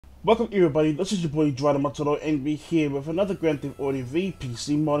Welcome everybody, this is your boy Dryder Mataroa and we're here with another Grand Theft Auto V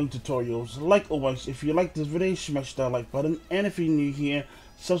PC modding tutorials. Like always, if you like this video, smash that like button, and if you're new here,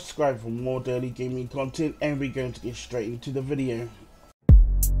 subscribe for more daily gaming content, and we're going to get straight into the video.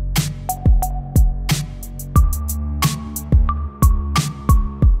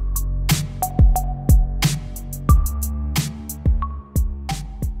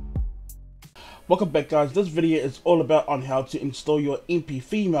 Welcome back guys, this video is all about on how to install your MP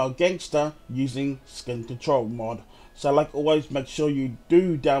Female Gangster using Skin Control mod. So like always, make sure you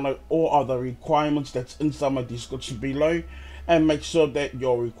do download all other requirements that's inside my description below, and make sure that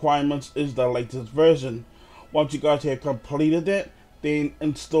your requirements is the latest version. Once you guys have completed that, then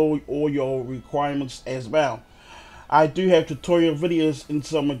install all your requirements as well. I do have tutorial videos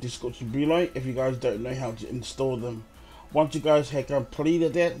inside my description below if you guys don't know how to install them. Once you guys have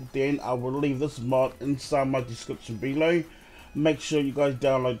completed that, then I will leave this mod inside my description below. Make sure you guys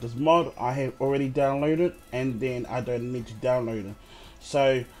download this mod. I have already downloaded, and then I don't need to download it.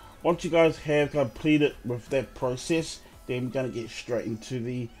 So once you guys have completed with that process, then we're going to get straight into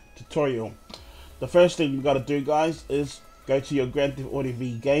the tutorial. The first thing you got to do guys is go to your Grand Theft Auto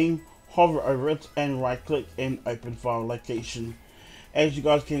V game, hover over it, and right click and open file location. As you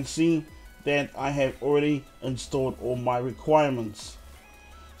guys can see, that I have already installed all my requirements.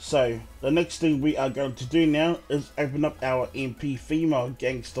 So the next thing we are going to do now is open up our MP Female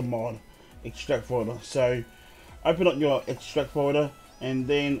Gangster Mod extract folder. So open up your extract folder, and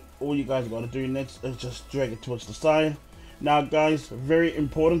then all you guys got to do next is just drag it towards the side. Now guys, very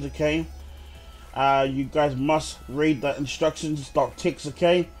important, okay, you guys must read the instructions .text,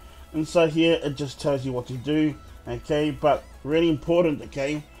 okay, and so here it just tells you what to do, okay, but really important,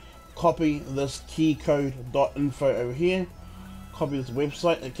 okay, copy this keycode.info over here, copy this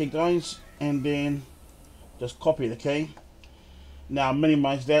website, okay guys, and then just copy it, okay. Now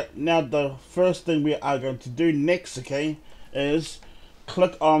minimize that. Now the first thing we are going to do next, okay, is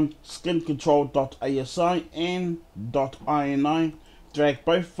click on Skin Control.asi and .ini, drag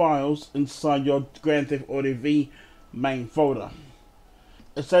both files inside your Grand Theft Auto V main folder.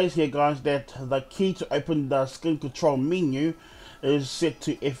 It says here guys that the key to open the Skin Control menu is set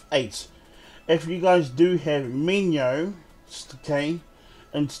to F8. If you guys do have menu, okay,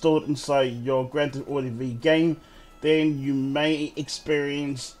 installed inside your Grand Theft Auto V game, then you may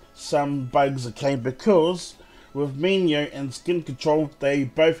experience some bugs, okay, because with menu and Skin Control, they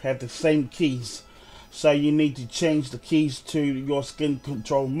both have the same keys. So you need to change the keys to your Skin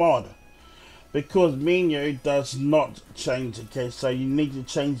Control mod, because menu does not change, okay, so you need to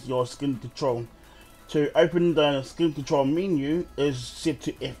change your Skin Control. To open the Skin Control menu is set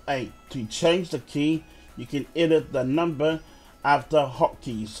to F8. To change the key, you can edit the number after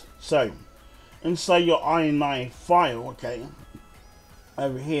hotkeys. So inside your ini file, okay,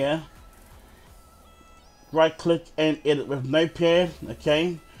 over here, right click and edit with notepad,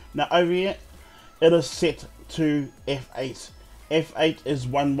 okay. Now over here it is set to F8. F8 is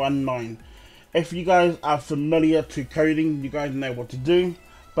 119. If you guys are familiar to coding, you guys know what to do,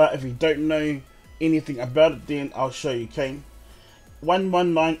 but if you don't know anything about it, then I'll show you, okay.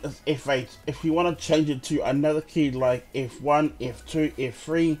 119 is F8. If you want to change it to another key like F1, F2,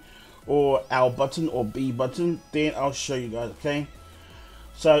 F3, or L button or B button, then I'll show you guys, okay.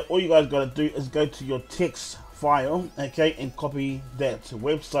 So all you guys got to do is go to your text file, okay, and copy that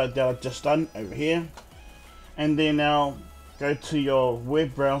website that I've just done over here, and then now go to your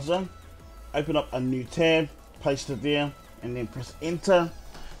web browser, open up a new tab, paste it there, and then press enter.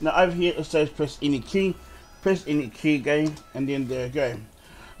 Now over here it says press any key again, and then there you go.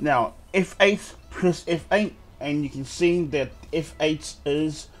 Now F8, press F8, and you can see that F8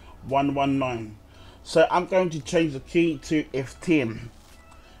 is 119. So I'm going to change the key to F10,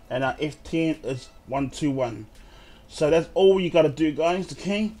 and now F10 is 121. So that's all you got to do guys,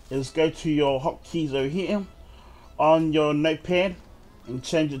 okay, is go to your hotkeys over here on your notepad and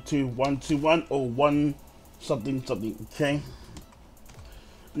change it to 121 or 1 something something, okay.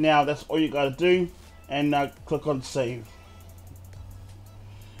 Now that's all you gotta do, and now click on save,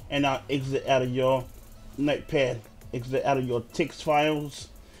 and now exit out of your notepad, exit out of your text files,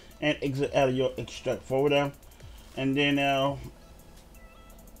 and exit out of your extract folder, and then now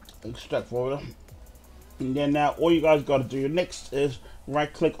extract folder, and then now all you guys gotta do next is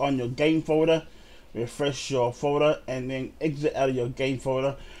right click on your game folder, refresh your folder, and then exit out of your game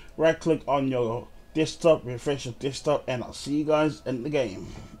folder, right click on your desktop, refresh your desktop, and I'll see you guys in the game.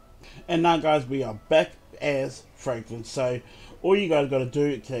 And now guys, we are back as Franklin. So all you guys got to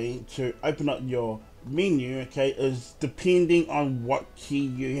do, okay, to open up your menu, okay, is depending on what key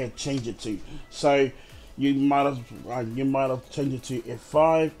you have changed it to. So you might have changed it to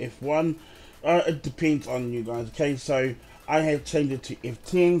F5, F1. It depends on you guys. Okay, so I have changed it to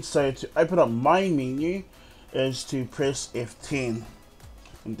F10. So to open up my menu is to press F10,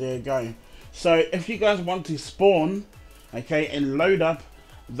 and there you go. So if you guys want to spawn, okay, and load up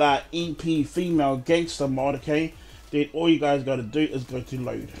the MP Female Gangster mod, okay, then all you guys got to do is go to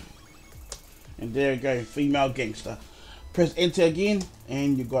load, and there you go, Female Gangster. Press enter again,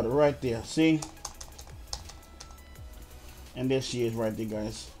 and you got it right there. See, and there she is right there,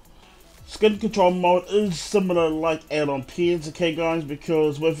 guys. Skin Control mode is similar like add-on pairs, okay guys,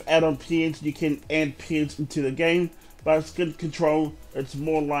 because with add-on pairs you can add pairs into the game, but Skin Control, it's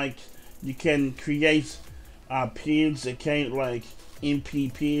more like you can create pairs, okay, like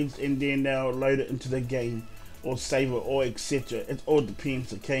MP pairs, and then they'll load it into the game or save it or etc. It all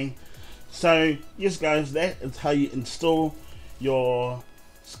depends, okay. So yes guys, that is how you install your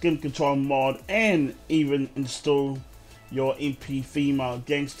Skin Control mod and even install your MP Female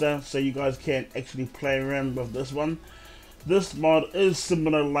Gangster, so you guys can actually play around with this one. This mod is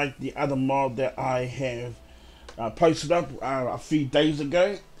similar like the other mod that I have posted up a few days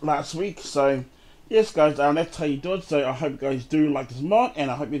ago, last week. So yes guys, that's how you do it. So I hope you guys do like this mod,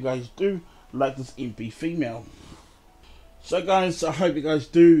 and I hope you guys do like this MP Female. So guys, I hope you guys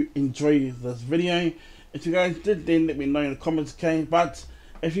do enjoy this video. If you guys did, then let me know in the comments, okay. But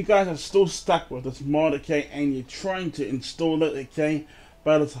if you guys are still stuck with this mod, okay, and you're trying to install it, okay,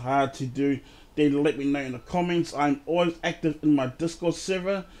 but it's hard to do, then let me know in the comments. I'm always active in my Discord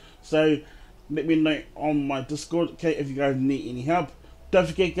server, so let me know on my Discord, okay, if you guys need any help. Don't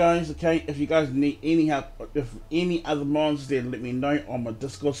forget guys, okay, if you guys need any help with any other mods, then let me know on my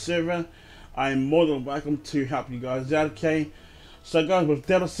Discord server. I'm more than welcome to help you guys out, okay. So guys, with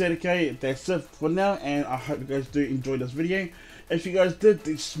that said, okay, that's it for now, and I hope you guys do enjoy this video. If you guys did,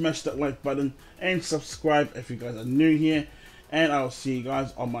 then smash that like button and subscribe if you guys are new here, and I'll see you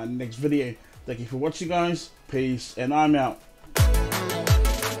guys on my next video. Thank you for watching guys, peace, and I'm out.